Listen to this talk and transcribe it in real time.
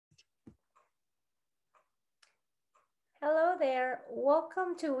Hello there.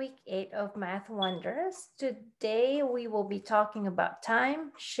 Welcome to week 8 of Math Wonders. Today we will be talking about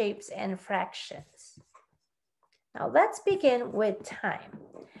time, shapes, and fractions. Now let's begin with time.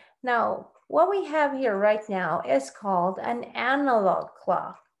 Now, what we have here right now is called an analog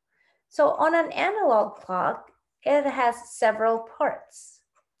clock. So on an analog clock, it has several parts.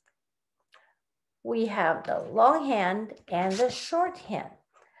 We have the long hand and the short hand.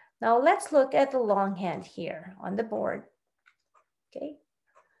 Now let's look at the long hand here on the board. Okay.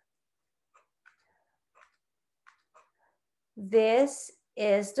 This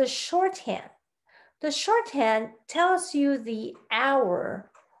is the shorthand. The shorthand tells you the hour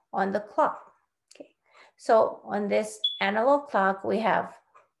on the clock. Okay. So on this analog clock, we have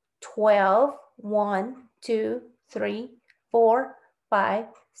 12, 1, 2, 3, 4, 5,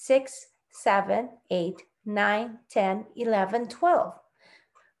 6, 7, 8, 9, 10, 11, 12.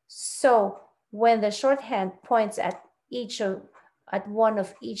 So when the shorthand points at one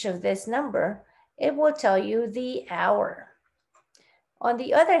of each of this number, it will tell you the hour. On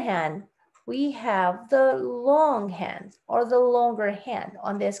the other hand, we have the long hand or the longer hand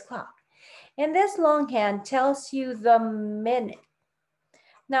on this clock. And this long hand tells you the minute.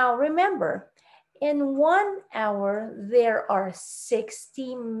 Now remember, in 1 hour, there are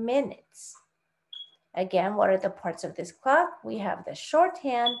 60 minutes. Again, what are the parts of this clock? We have the short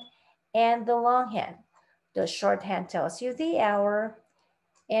hand and the long hand. The short hand tells you the hour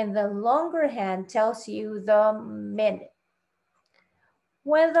and the longer hand tells you the minute.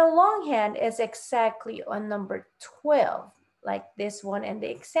 When the long hand is exactly on number 12, like this one in the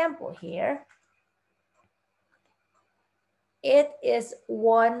example here, it is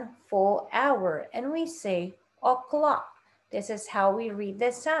 1 full hour and we say o'clock. This is how we read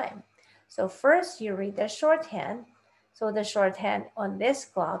this time. So first you read the shorthand. So the shorthand on this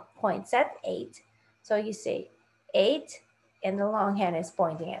clock points at 8. So you say 8 and the long hand is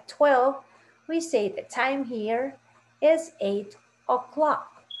pointing at 12. We say the time here is 8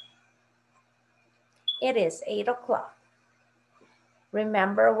 o'clock. It is 8 o'clock.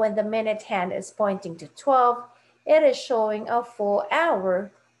 Remember, when the minute hand is pointing to 12, it is showing a full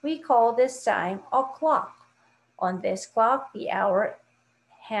hour. We call this time o'clock. On this clock, the hour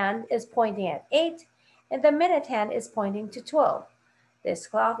hand is pointing at 8 and the minute hand is pointing to 12. This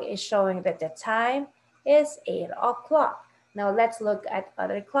clock is showing that the time is 8 o'clock. Now let's look at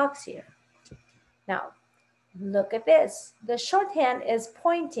other clocks here. Now, look at this. The short hand is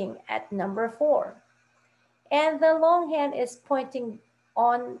pointing at number 4. And the long hand is pointing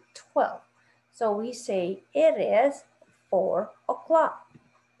on 12. So we say it is 4 o'clock.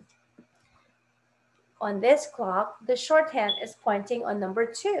 On this clock, the short hand is pointing on number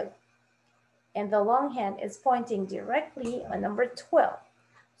 2. And the long hand is pointing directly on number 12.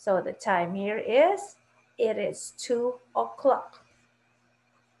 So the time here is, it is 2 o'clock.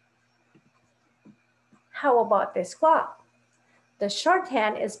 How about this clock? The short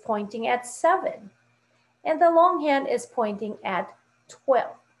hand is pointing at 7. And the long hand is pointing at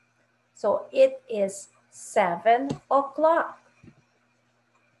 12. So it is 7 o'clock.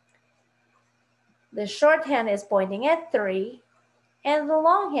 The short hand is pointing at 3 and the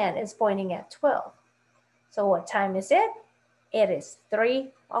long hand is pointing at 12. So what time is it? It is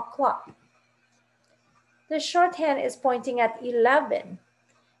 3 o'clock. The short hand is pointing at 11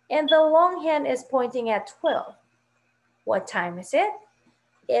 and the long hand is pointing at 12. What time is it?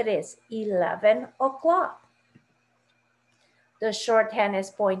 It is 11 o'clock. The short hand is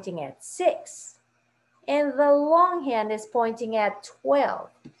pointing at 6 and the long hand is pointing at 12.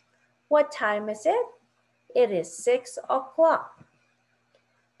 What time is it? It is 6 o'clock.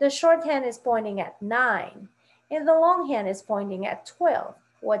 The short hand is pointing at 9 and the long hand is pointing at 12.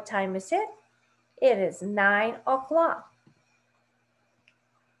 What time is it? It is 9 o'clock.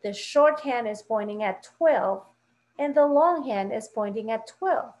 The short hand is pointing at 12 and the long hand is pointing at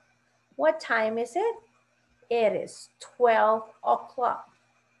 12. What time is it? It is 12 o'clock.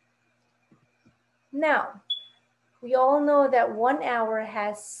 Now, we all know that 1 hour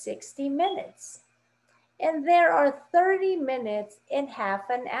has 60 minutes. And there are 30 minutes in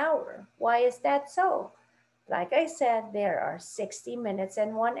half an hour. Why is that so? Like I said, there are 60 minutes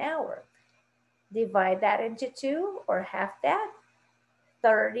in 1 hour. Divide that into 2 or half that.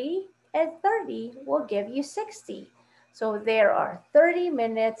 30 and 30 will give you 60. So there are 30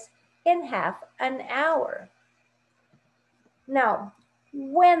 minutes in half an hour. Now,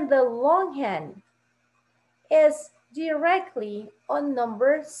 when the long hand is directly on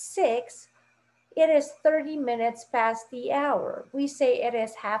number 6, it is 30 minutes past the hour. We say it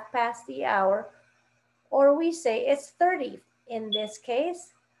is half past the hour, or we say it's 30. In this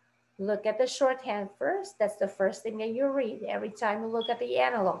case, Look at the shorthand first. That's the first thing that you read every time you look at the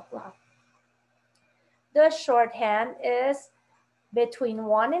analog clock. The shorthand is between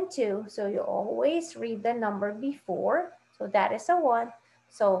 1 and 2. So you always read the number before. So that is a 1.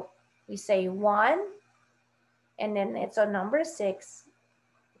 So we say 1, and then it's on number 6.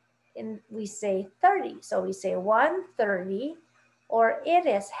 And we say 30. So we say 1:30, or it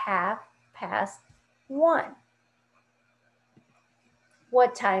is 1:30.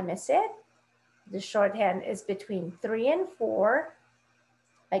 What time is it? The shorthand is between 3 and 4.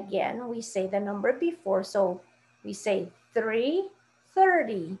 Again, we say the number before. So we say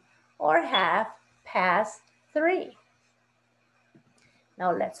 3:30 or 3:30.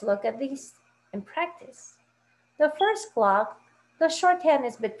 Now let's look at these in practice. The first clock, the shorthand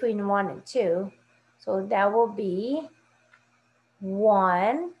is between 1 and 2. So that will be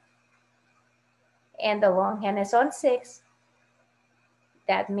 1, and the longhand is on 6.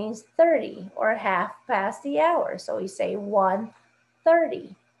 That means 30 or 1/2. So we say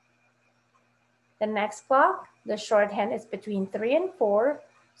 1:30. The next clock, the shorthand is between 3 and 4.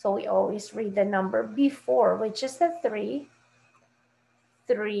 So we always read the number before, which is the 3.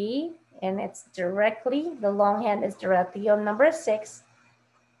 3, and it's directly, the longhand is directly on number 6.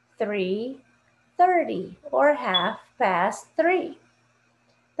 3:30 or 3:30.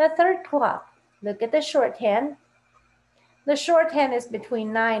 The third clock, look at the shorthand. The shorthand is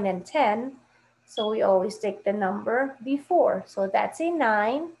between 9 and 10. So we always take the number before. So that's a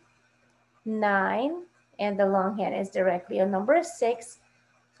 9. 9, and the longhand is directly on number 6.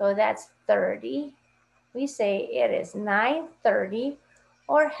 So that's 30. We say it is 9:30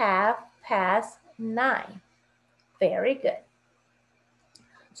 or 9:30. Very good.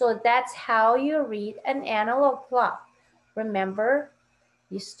 So that's how you read an analog clock. Remember,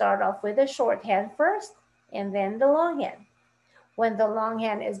 you start off with the shorthand first and then the longhand. When the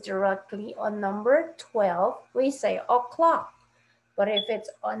longhand is directly on number 12, we say o'clock. But if it's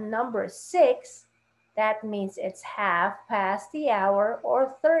on number 6, that means it's 1/2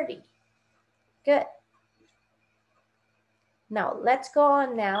 or 30. Good. Now let's go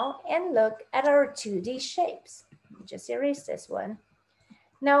on now and look at our 2D shapes. Just erase this one.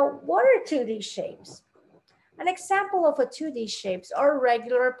 Now, what are 2D shapes? An example of a 2D shapes are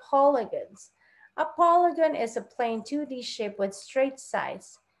regular polygons. A polygon is a plain 2D shape with straight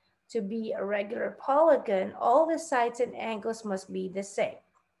sides. To be a regular polygon, all the sides and angles must be the same.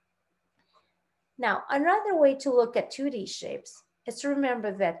 Now, another way to look at 2D shapes is to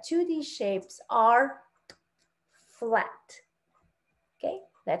remember that 2D shapes are flat. Okay,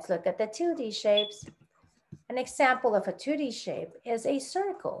 let's look at the 2D shapes. An example of a 2D shape is a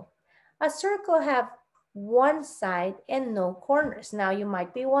circle. A circle has one side and no corners. Now you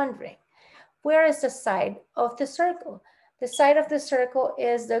might be wondering, where is the side of the circle? The side of the circle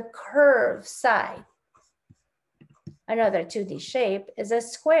is the curved side. Another 2D shape is a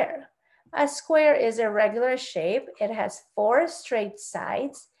square. A square is a regular shape. It has 4 straight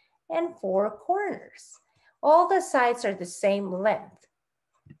sides and 4 corners. All the sides are the same length.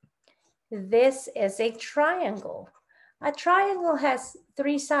 This is a triangle. A triangle has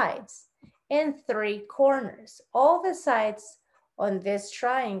 3 sides and 3 corners. All the sides on this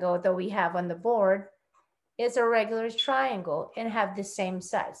triangle that we have on the board is a regular triangle and have the same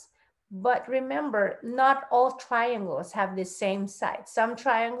size. But remember, not all triangles have the same size. Some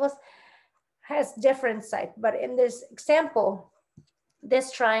triangles has different sides, but in this example,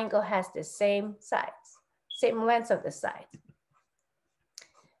 this triangle has the same sides, same length of the sides.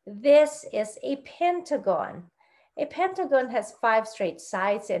 This is a pentagon. A pentagon has 5 straight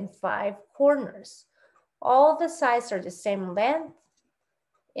sides and 5 corners. All the sides are the same length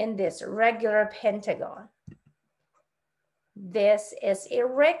in this regular pentagon. This is a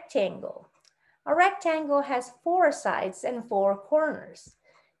rectangle. A rectangle has 4 sides and 4 corners.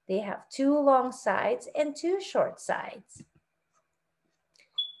 They have 2 long sides and 2 short sides.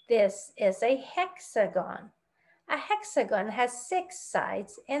 This is a hexagon. A hexagon has 6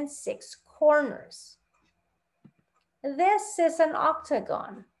 sides and 6 corners. This is an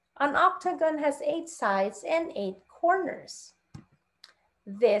octagon. An octagon has 8 sides and 8 corners.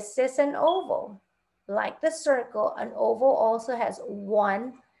 This is an oval. Like the circle, an oval also has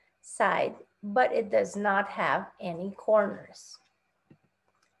 1 side, but it does not have any corners.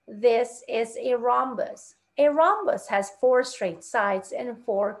 This is a rhombus. A rhombus has 4 straight sides and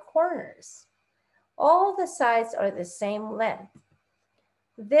 4 corners. All the sides are the same length.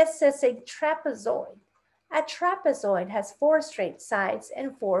 This is a trapezoid. A trapezoid has 4 straight sides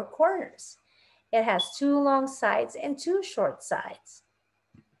and 4 corners. It has 2 long sides and 2 short sides.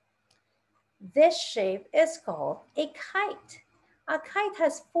 This shape is called a kite. A kite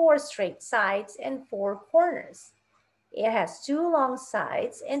has 4 straight sides and 4 corners. It has 2 long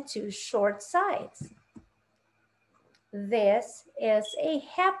sides and 2 short sides. This is a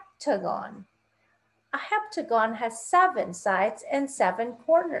heptagon. A heptagon has 7 sides and 7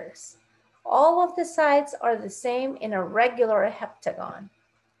 corners. All of the sides are the same in a regular heptagon.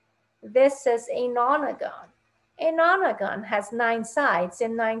 This is a nonagon. A nonagon has 9 sides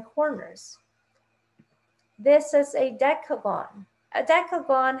and 9 corners. This is a decagon. A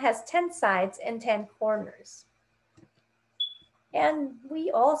decagon has 10 sides and 10 corners. And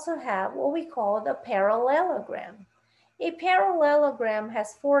we also have what we call the parallelogram. A parallelogram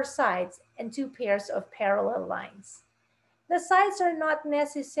has 4 sides and 2 pairs of parallel lines. The sides are not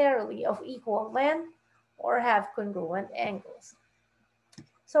necessarily of equal length or have congruent angles.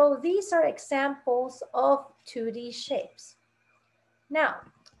 So these are examples of 2D shapes. Now,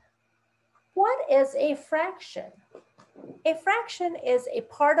 what is a fraction? A fraction is a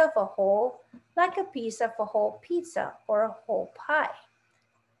part of a whole, like a piece of a whole pizza or a whole pie.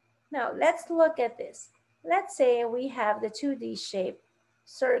 Now, let's look at this. Let's say we have the 2D shape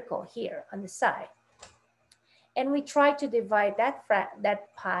circle here on the side. And we try to divide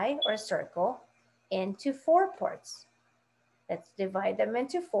that pie or circle into 4 parts. Let's divide them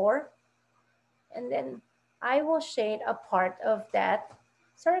into 4. And then I will shade a part of that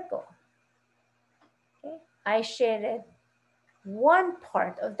circle. Okay? I shaded one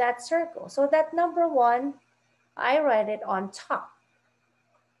part of that circle. So that number 1, I write it on top.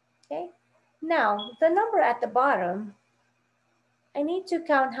 Okay? Now, the number at the bottom, I need to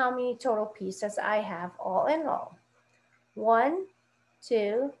count how many total pieces I have all in all. 1,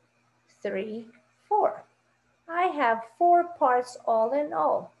 2, 3, 4. I have 4 parts all in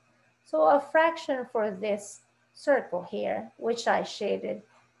all. So a fraction for this circle here, which I shaded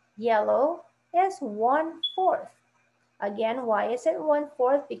yellow, is 1/4. Again, why is it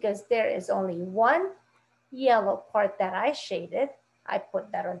 1/4? Because there is only one yellow part that I shaded. I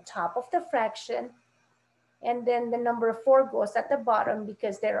put that on top of the fraction. And then the number 4 goes at the bottom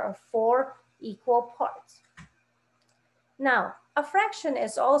because there are 4 equal parts. Now, a fraction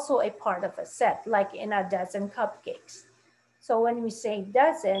is also a part of a set, like in a dozen cupcakes. So when we say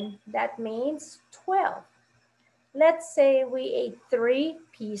dozen, that means 12. Let's say we ate 3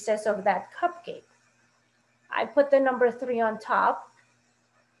 pieces of that cupcake. I put the number 3 on top.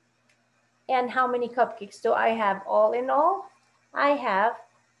 And how many cupcakes do I have all in all? I have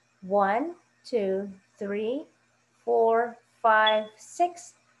 1, 2, 3, 4, 5,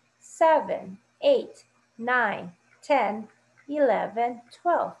 6, 7, 8, 9, 10, 11,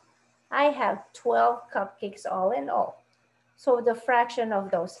 12. I have 12 cupcakes all in all. So the fraction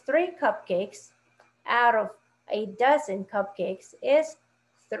of those 3 cupcakes out of a dozen cupcakes is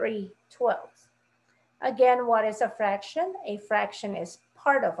 3/12. Again, what is a fraction? A fraction is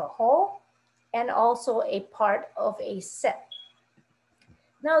part of a whole and also a part of a set.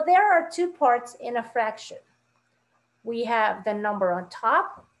 Now there are 2 parts in a fraction. We have the number on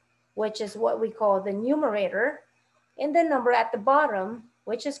top, which is what we call the numerator, and the number at the bottom,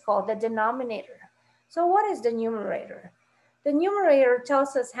 which is called the denominator. So what is the numerator? The numerator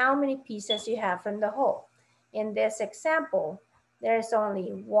tells us how many pieces you have from the whole. In this example, there's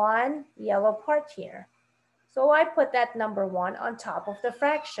only 1 yellow part here. So I put that number 1 on top of the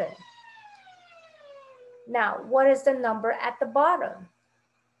fraction. Now, what is the number at the bottom?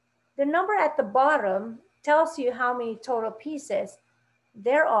 The number at the bottom tells you how many total pieces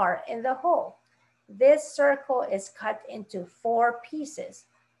there are in the whole. This circle is cut into 4 pieces.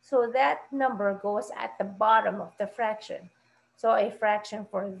 So that number goes at the bottom of the fraction. So a fraction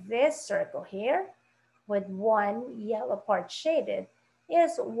for this circle here with 1 yellow part shaded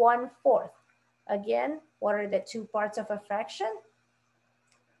is 1/4. Again, what are the 2 parts of a fraction?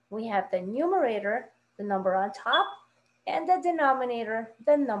 We have the numerator, the number on top, and the denominator,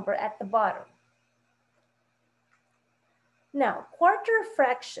 the number at the bottom. Now, quarter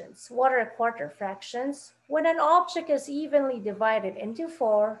fractions. What are quarter fractions? When an object is evenly divided into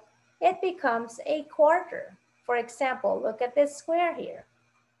 4, it becomes a quarter. For example, look at this square here.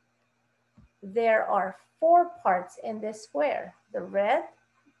 There are 4 parts in this square: the red,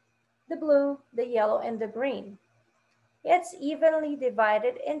 the blue, the yellow, and the green. It's evenly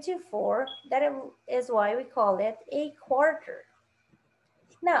divided into 4. That is why we call it a quarter.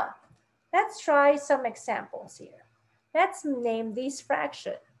 Now, let's try some examples here. Let's name these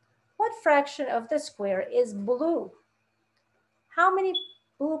fractions. What fraction of the square is blue? How many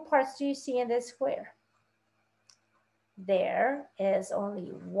blue parts do you see in this square? There is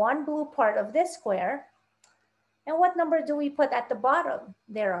only 1 blue part of this square. And what number do we put at the bottom?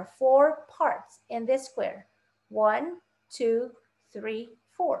 There are 4 parts in this square. 1, 2, 3,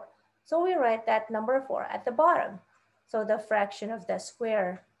 4. So we write that number 4 at the bottom. So the fraction of the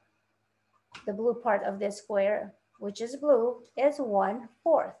square, the blue part of this square, which is blue, is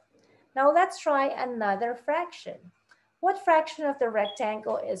 1/4. Now let's try another fraction. What fraction of the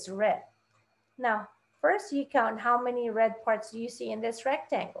rectangle is red? Now, first you count how many red parts do you see in this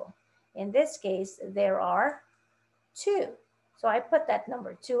rectangle. In this case, there are 2. So I put that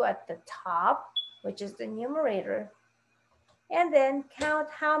number 2 at the top, which is the numerator, and then count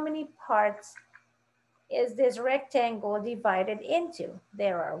how many parts is this rectangle divided into.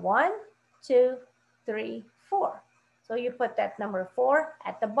 There are 1, 2, 3, 4. So you put that number 4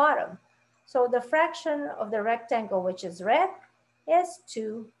 at the bottom. So the fraction of the rectangle, which is red, is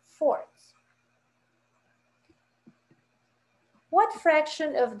 2/4. What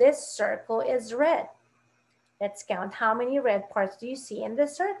fraction of this circle is red? Let's count how many red parts do you see in the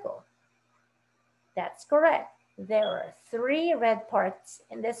circle. That's correct. There are 3 red parts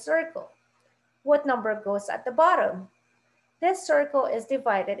in this circle. What number goes at the bottom? This circle is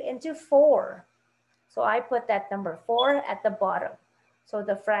divided into 4. So I put that number 4 at the bottom. So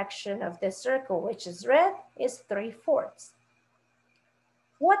the fraction of this circle, which is red, is 3/4.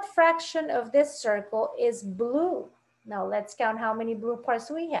 What fraction of this circle is blue? Now let's count how many blue parts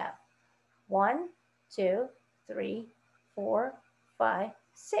we have. 1, 2, 3, 4, 5,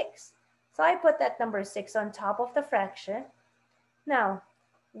 6. So I put that number 6 on top of the fraction. Now,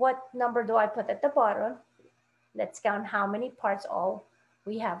 what number do I put at the bottom? Let's count how many parts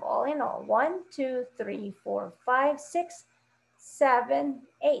we have all in all. 1, 2, 3, 4, 5, 6, 7,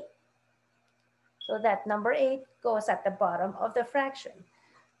 8. So that number 8 goes at the bottom of the fraction.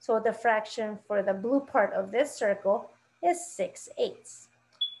 So the fraction for the blue part of this circle is 6/8.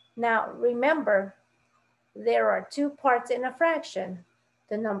 Now remember, there are 2 parts in a fraction,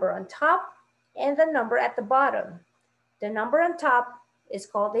 the number on top and the number at the bottom. The number on top is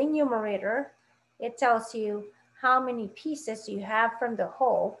called the numerator. It tells you how many pieces you have from the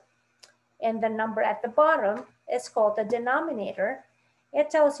whole. And the number at the bottom is called the denominator.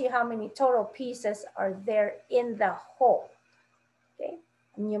 It tells you how many total pieces are there in the whole. Okay,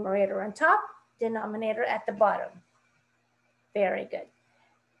 numerator on top, denominator at the bottom. Very good.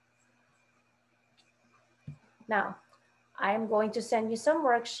 Now, I'm going to send you some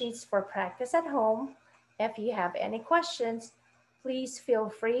worksheets for practice at home. If you have any questions, please feel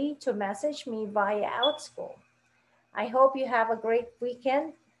free to message me via OutSchool. I hope you have a great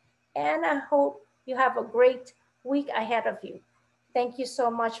weekend, and I hope you have a great week ahead of you. Thank you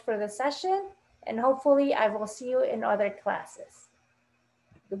so much for the session, and hopefully I will see you in other classes.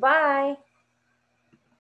 Goodbye.